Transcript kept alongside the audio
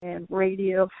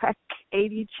Radio Heck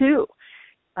 82.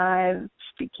 I'm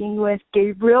speaking with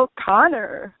Gabriel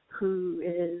Connor, who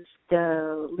is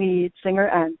the lead singer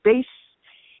and bass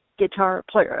guitar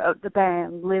player of the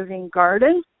band Living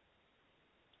Garden.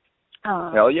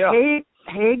 Hell yeah.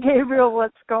 Hey, Gabriel,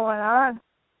 what's going on?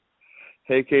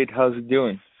 Hey, Kate, how's it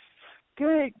doing?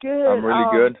 Good. I'm really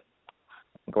good.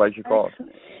 I'm glad you called.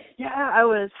 Yeah, I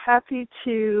was happy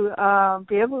to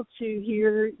be able to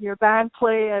hear your band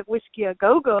play at Whiskey A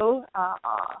Go Go.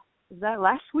 Was that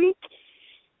last week?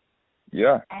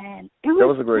 Yeah. And that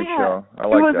was a great show. I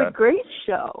like that. It was a great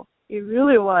show. It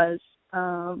really was.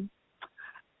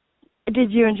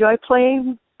 Did you enjoy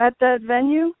playing at that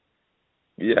venue?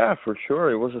 Yeah, for sure.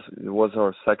 It was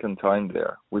our second time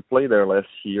there. We played there last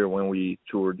year when we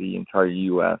toured the entire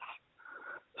U.S.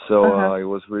 So it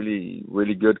was really,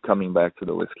 really good coming back to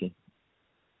the Whiskey.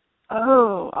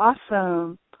 Oh,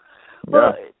 awesome. Yeah.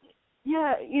 Well,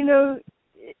 yeah,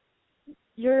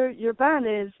 your band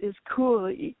is cool.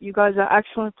 You guys are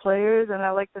excellent players, and I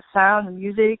like the sound, the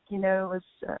music. It was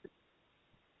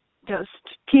just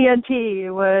TNT.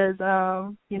 It was,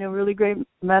 really great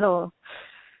metal.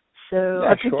 So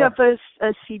I picked up a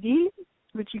CD,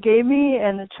 which you gave me,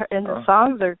 and the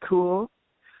songs are cool.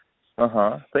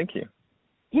 Thank you.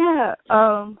 Yeah.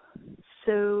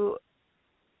 So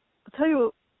I'll tell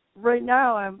you, right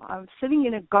now I'm sitting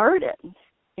in a garden,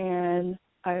 and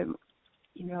I've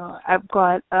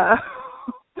got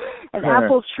an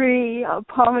apple tree, a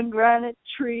pomegranate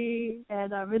tree,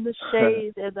 and I'm in the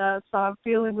shade, and so I'm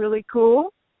feeling really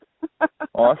cool.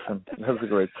 Awesome. That's a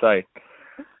great sight.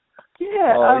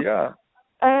 Yeah. Yeah.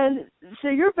 And so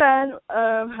your band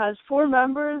has 4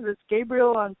 members. It's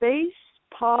Gabriel on bass,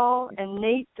 Paul and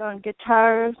Nate on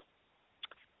guitars,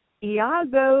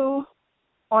 Iago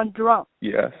on drums.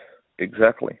 Yes,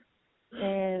 exactly.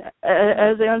 And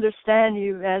as I understand,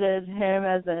 you added him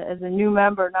as a new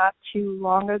member not too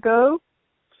long ago.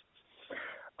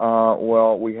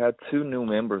 Well, we had 2 new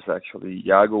members actually.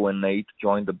 Iago and Nate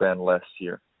joined the band last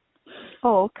year.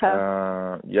 Oh, okay.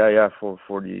 Yeah, for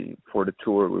the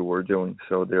tour we were doing.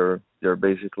 So they're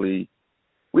basically,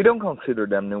 we don't consider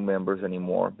them new members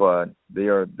anymore, but they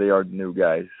are new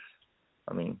guys.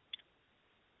 I mean,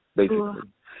 basically. Cool.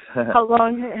 How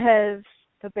long has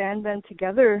the band been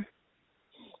together?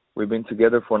 We've been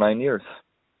together for 9 years.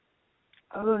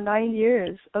 Oh, 9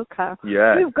 years. Okay.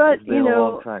 Yeah. We've got, it's been a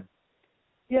long time.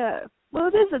 Yeah. Well,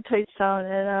 it is a tight sound,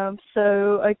 and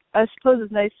so I suppose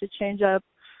it's nice to change up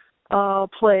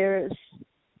players.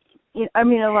 A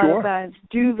lot of bands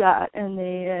do that, and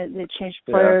they change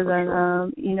players, and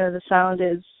sure. The sound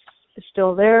is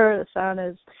still there. The sound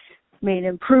has made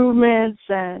improvements,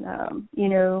 and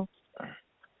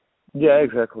Yeah,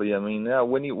 exactly. I mean,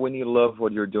 when you love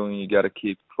what you're doing, you got to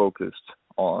keep focused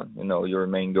on your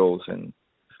main goals, and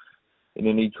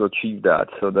you need to achieve that.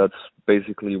 So that's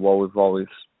basically what we've always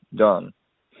done,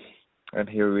 and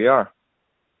here we are,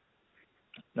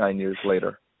 9 years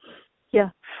later. Yeah,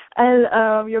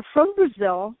 and you're from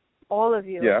Brazil, all of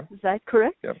you. Yeah. Is that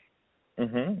correct? Yeah.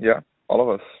 Yeah, all of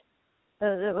us.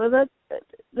 Well,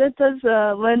 that does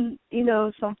lend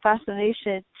some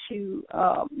fascination to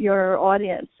your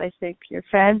audience. I think your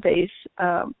fan base,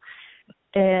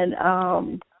 and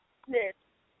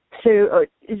so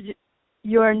is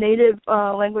your native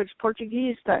language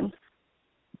Portuguese then?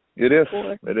 It is.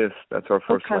 It is. That's our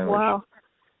first language.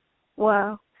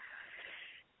 Wow.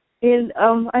 And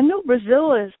I know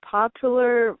Brazil is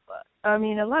popular. I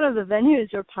mean, a lot of the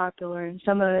venues are popular, and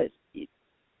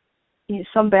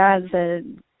some bands that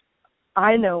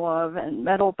I know of and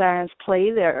metal bands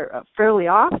play there fairly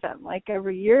often, like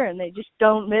every year, and they just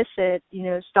don't miss it.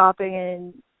 Stopping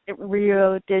in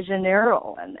Rio de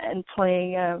Janeiro and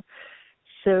playing.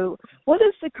 So, what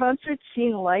is the concert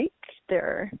scene like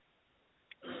there?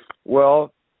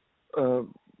 Well,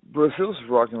 Brazil's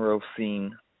rock and roll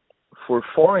scene for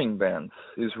foreign bands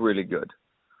is really good.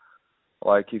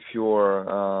 Like if you're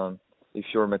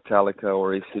Metallica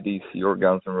or AC/DC or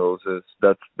Guns N' Roses,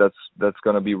 that's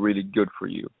gonna be really good for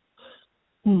you.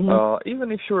 Mm-hmm.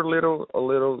 Even if you're a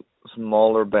little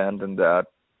smaller band than that,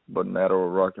 but metal or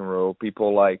rock and roll,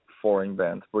 people like foreign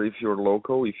bands. But if you're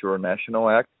local, if you're a national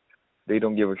act, they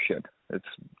don't give a shit. It's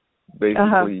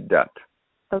basically that.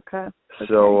 Okay.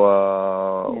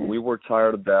 So we were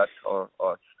tired of that, of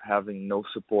having no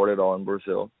support at all in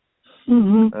Brazil.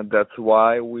 Mm-hmm. And that's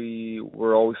why we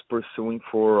were always pursuing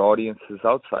for audiences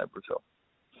outside Brazil,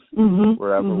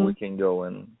 wherever we can go.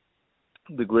 And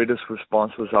the greatest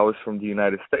response was always from the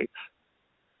United States.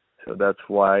 So that's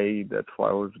why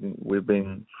we've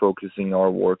been focusing our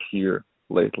work here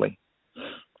lately.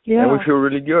 And we Yeah. feel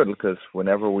really good because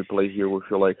whenever we play here, we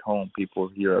feel like home. People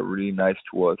here are really nice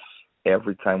to us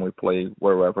every time we play,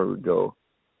 wherever we go.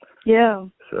 Yeah.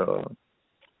 So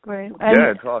Great. And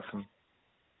yeah, it's awesome.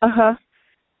 uh-huh.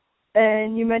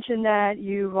 And you mentioned that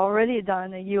you've already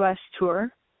done a US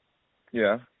tour.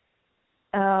 Yeah,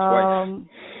 twice. Um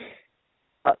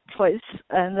twice.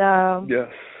 And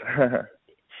Yes.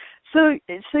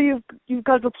 so you've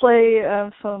got to play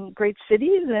some great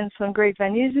cities and some great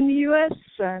venues in the US,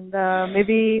 and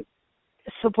maybe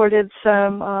supported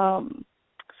some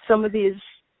of these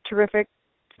terrific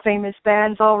famous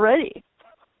bands already.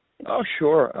 Oh,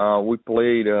 sure. We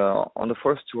played on the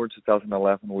first tour,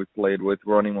 2011. We played with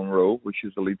Ronnie Monroe, which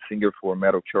is the lead singer for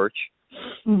Metal Church,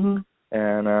 Mhm.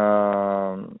 and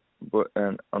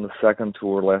and on the second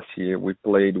tour last year, we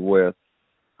played with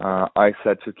I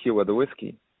Said Tequila the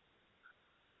Whiskey,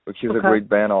 which is a Okay. great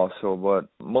band also. But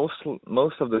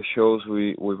most of the shows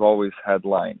we've always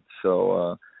headlined.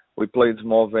 So we played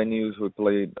small venues, we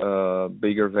played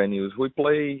bigger venues, we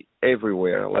play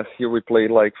everywhere. Last year we played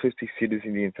like 50 cities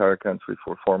in the entire country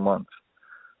for 4 months.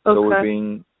 So we've Okay.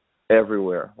 been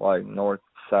everywhere, like north,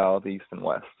 south, east, and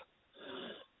west.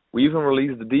 We even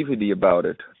released a DVD about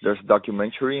it. There's a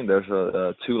documentary and there's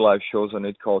two live shows on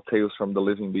it called Tales from the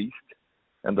Living Beast.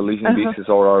 And the Living Uh-huh. Beast is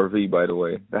our RV, by the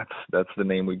way. That's the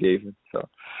name we gave it. So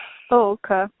Oh,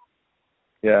 okay.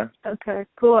 yeah. Okay,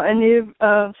 cool. And you've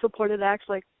supported acts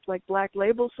like Black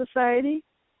Label Society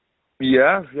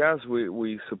Yes,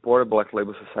 we support a Black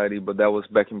Label Society, but that was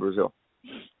back in Brazil.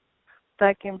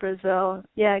 back in Brazil.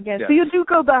 Yeah, again. So Yes. you do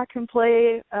go back and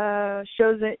play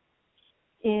shows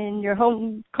in your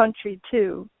home country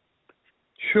too.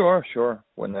 Sure.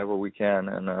 Whenever we can.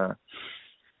 And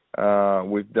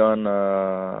we've done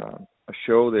a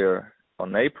show there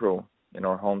on April in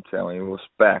our hometown. It was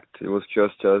packed. It was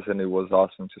just us, and it was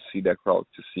awesome to see that crowd,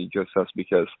 to see just us,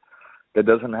 because that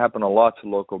doesn't happen a lot to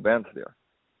local bands there.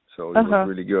 So it was Uh-huh.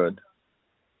 really good.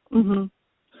 Mhm.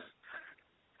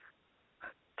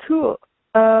 Cool.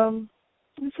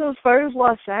 So as far as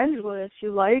Los Angeles,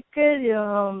 you like it?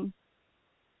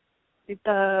 Like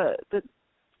the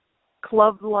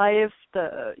club life,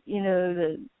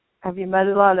 have you met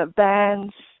a lot of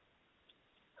bands?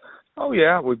 Oh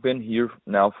yeah, we've been here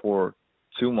now for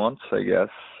 2 months, I guess,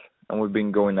 and we've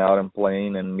been going out and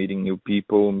playing and meeting new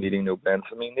people, meeting new bands.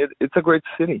 I mean, it's a great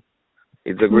city.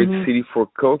 It's a great Mhm. city for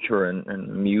culture and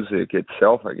music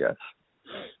itself, I guess.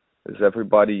 Because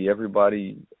everybody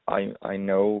I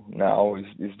know now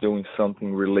is doing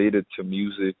something related to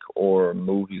music or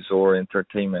movies or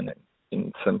entertainment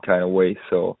in some kind of way.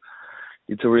 So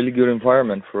it's a really good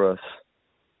environment for us,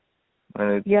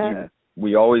 and Yeah.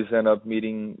 we always end up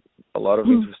meeting a lot of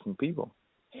interesting people.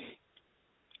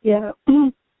 Yeah.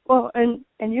 Well, and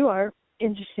you are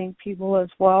interesting people as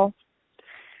well.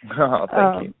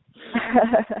 Thank you.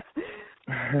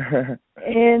 Um,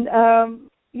 and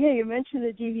yeah, you mentioned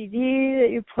the DVD that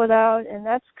you put out, and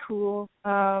that's cool.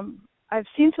 I've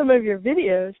seen some of your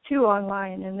videos too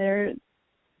online, and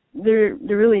they're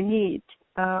really neat.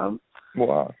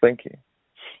 Wow, thank you.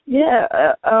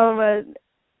 Yeah.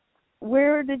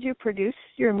 Where did you produce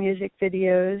your music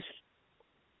videos?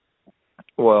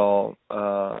 Well,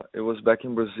 it was back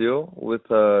in Brazil with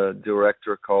a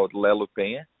director called Lelo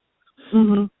Penha,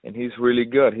 Mhm. and he's really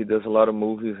good. He does a lot of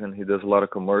movies and he does a lot of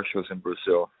commercials in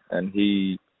Brazil, and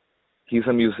he's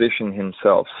a musician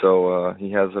himself, so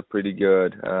he has a pretty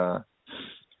good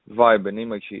vibe and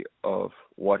image of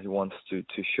what he wants to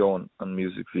show on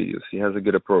music videos. He has a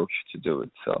good approach to do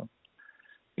it, so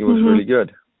it was Mhm. really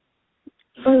good.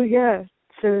 Oh yeah.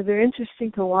 So they're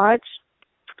interesting to watch.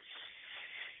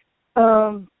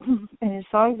 And his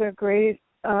songs are great.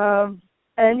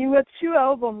 And you got two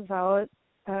albums out.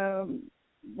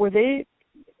 Were they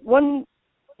one?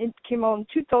 It came out in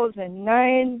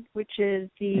 2009, which is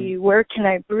the "Where Can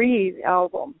I Breathe"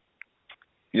 album,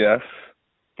 Yes,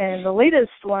 and the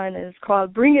latest one is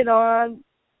called "Bring It On,"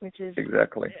 which is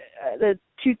exactly. the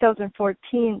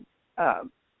 2014.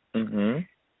 Mhm.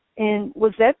 And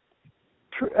was that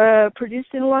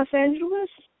produced in Los Angeles?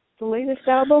 The latest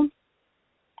album?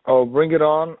 Oh, Bring It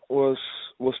On was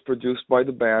produced by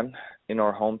the band in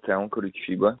our hometown,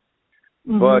 Curitiba,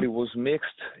 but Mhm. it was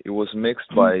mixed. It was mixed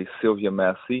by Sylvia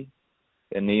Massey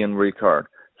and Ian Ricard.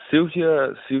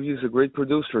 Sylvia's a great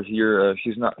producer here.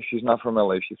 She's not from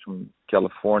LA. She's from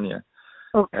California,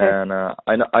 Okay. and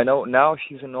I know now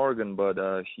she's in Oregon,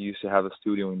 but she used to have a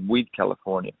studio in Weed,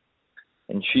 California.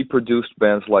 And she produced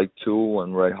bands like Tool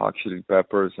and Red Hot Chili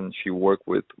Peppers, and she worked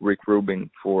with Rick Rubin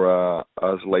for a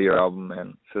Slayer album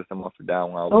and System of a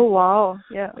Down album. Oh wow.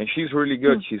 Yeah. And she's really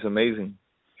good. She's amazing.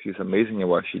 She's amazing at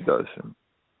what she does. And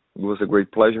it was a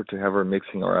great pleasure to have her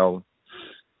mixing our album.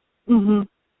 Mhm.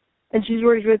 And she's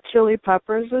worked with Chili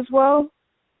Peppers as well.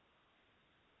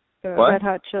 What? Red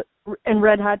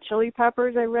Hot Chili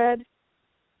Peppers, I read.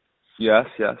 Yes,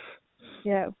 yes.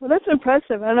 Yeah, well, that's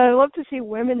impressive, and I love to see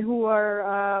women who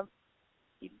are,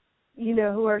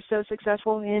 who are so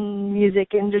successful in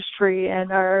music industry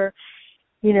and are,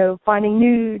 finding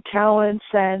new talents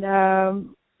and.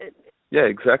 Yeah,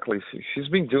 exactly. She's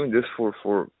been doing this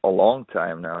for a long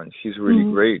time now, and she's really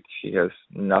great. She has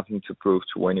nothing to prove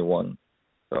to anyone,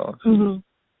 so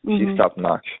she's top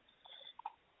notch.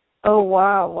 Oh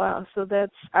wow! So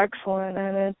that's excellent,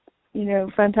 and it's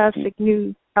fantastic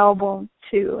new album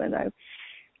too. And I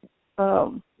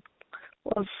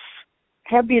was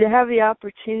happy to have the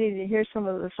opportunity to hear some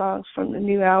of the songs from the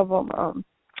new album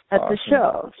at the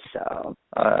show. So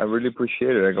I really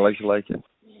appreciate it. I'm glad you like it.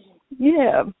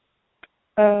 Yeah.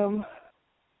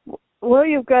 Well,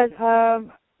 you've got a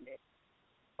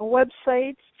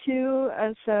website too,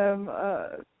 and some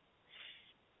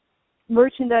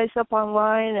merchandise up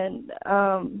online, and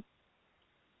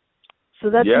so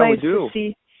that's nice to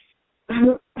see.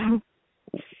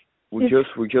 we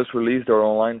just released our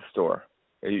online store.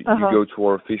 You go to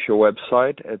our official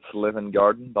website. It's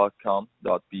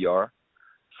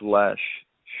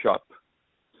livingarden.com.br/shop.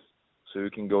 So you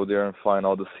can go there and find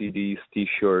all the CDs,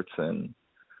 T-shirts, and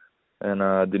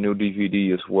the new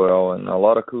DVD as well, and a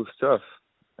lot of cool stuff.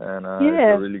 And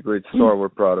it's a really great store. We're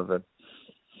proud of it.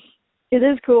 It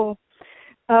is cool.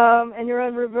 And you're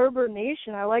on Reverber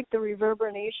Nation. I like the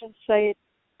Reverber Nation site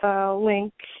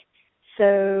link.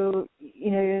 So,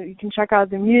 you can check out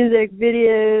the music,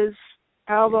 videos,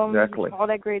 albums, all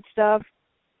that great stuff.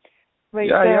 Right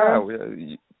there. Yeah.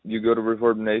 You go to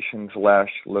Reverb Nation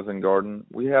 /Livin Garden.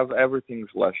 We have everything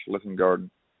 /Livin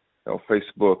Garden.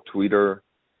 Facebook, Twitter.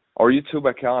 Our YouTube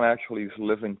account actually is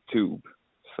LivinTube.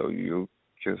 So you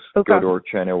just go to our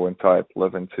channel and type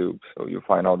LivinTube. So you'll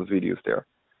find all the videos there.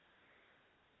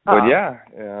 But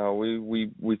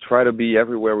we try to be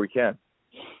everywhere we can.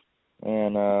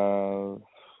 And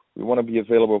we want to be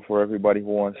available for everybody who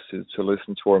wants to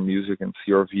listen to our music and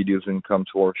see our videos and come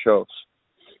to our shows.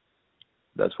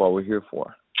 That's what we're here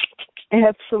for.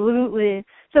 Absolutely.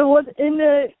 So what in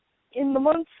the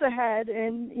months ahead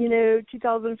in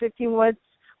 2015,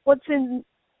 what's in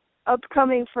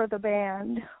upcoming for the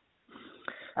band?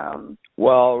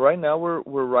 Well, right now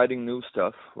we're writing new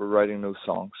stuff. We're writing new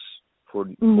songs for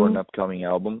an upcoming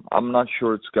album. I'm not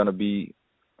sure it's gonna be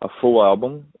a full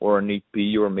album or an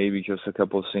EP or maybe just a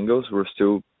couple of singles. We're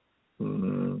still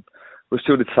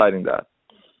deciding that.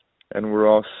 And we're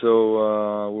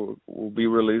also we'll be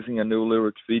releasing a new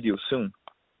lyrics video soon,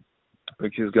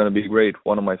 which is going to be great.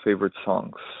 One of my favorite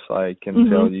songs. I can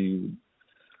tell you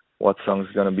what song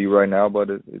is going to be right now, but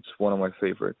it's one of my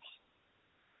favorites.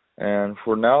 And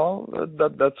for now,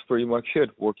 that's pretty much it.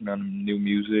 Working on new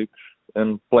music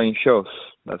and playing shows.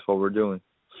 That's what we're doing.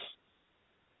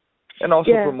 And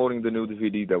also promoting the new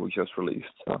DVD that we just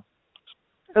released. So.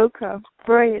 Okay,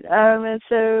 great. And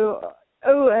so,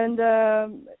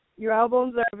 your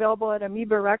albums are available at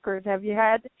Amoeba Records. Have you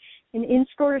had an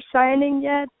in-store signing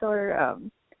yet, or?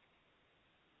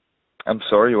 I'm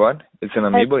sorry, what? It's an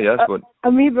Amoeba, yes, but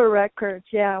Amoeba Records,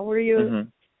 yeah. Were you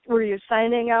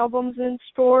signing albums in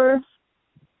store?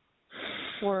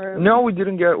 Or no, we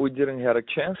didn't have a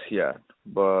chance yet.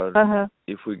 But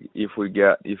if we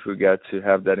get to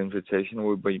have that invitation,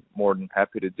 we'll be more than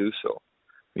happy to do so.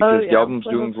 Because the album's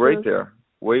doing great there.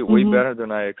 Way better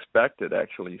than I expected,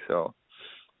 actually. So.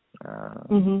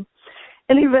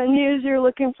 Any venues you're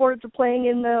looking forward to playing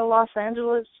in the Los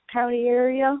Angeles County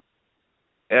area?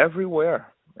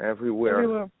 Everywhere. If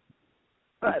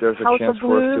there's a House chance of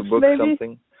for Blues, us to book maybe?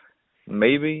 something,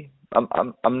 maybe.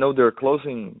 I know they're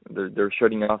closing. They're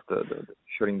shutting down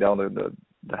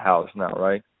the house now,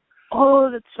 right?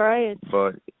 Oh, that's right.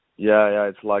 But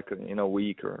it's like in a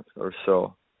week or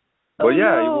so. But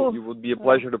it would be a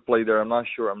pleasure to play there. I'm not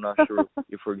sure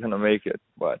if we're gonna make it,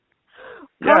 but.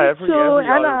 Every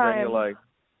Anaheim. venue like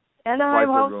Anaheim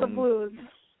House of Blues.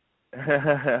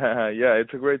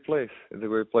 It's a great place.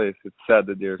 It's sad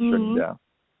that they're shutting down.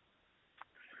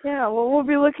 Yeah, well, we'll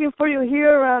be looking for you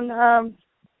here around,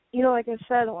 like I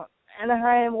said,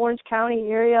 Anaheim, Orange County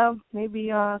area,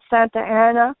 maybe Santa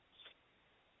Ana.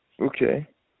 Okay.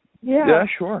 Yeah. Yeah,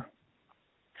 sure.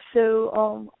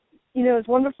 So, it's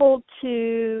wonderful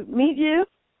to meet you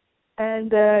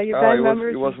and your band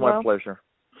members. It was my pleasure.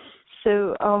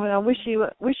 So I wish you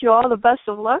all the best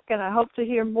of luck, and I hope to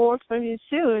hear more from you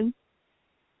soon.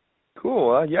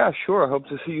 Cool. Sure. I hope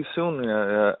to see you soon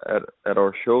at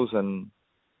our shows and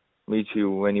meet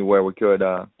you anywhere we could.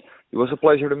 It was a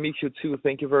pleasure to meet you too.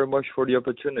 Thank you very much for the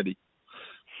opportunity.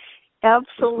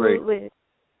 Absolutely.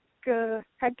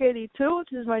 Hackety Too,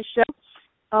 this is my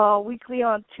show. Weekly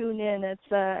on TuneIn.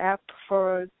 It's an app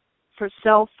for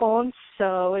cell phones,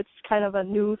 so it's kind of a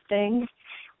new thing,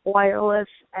 wireless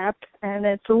app, and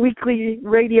it's a weekly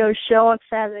radio show on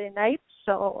Saturday night.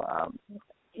 So,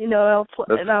 and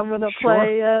I'm going to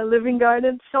play Living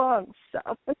Garden songs. So.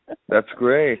 That's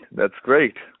great. Let's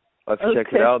check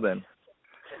it out then.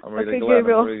 I'm really glad.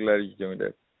 Gabriel. I'm really glad you're doing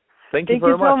that. Thank you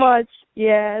very much. Thank you so much.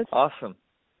 Yes. Awesome.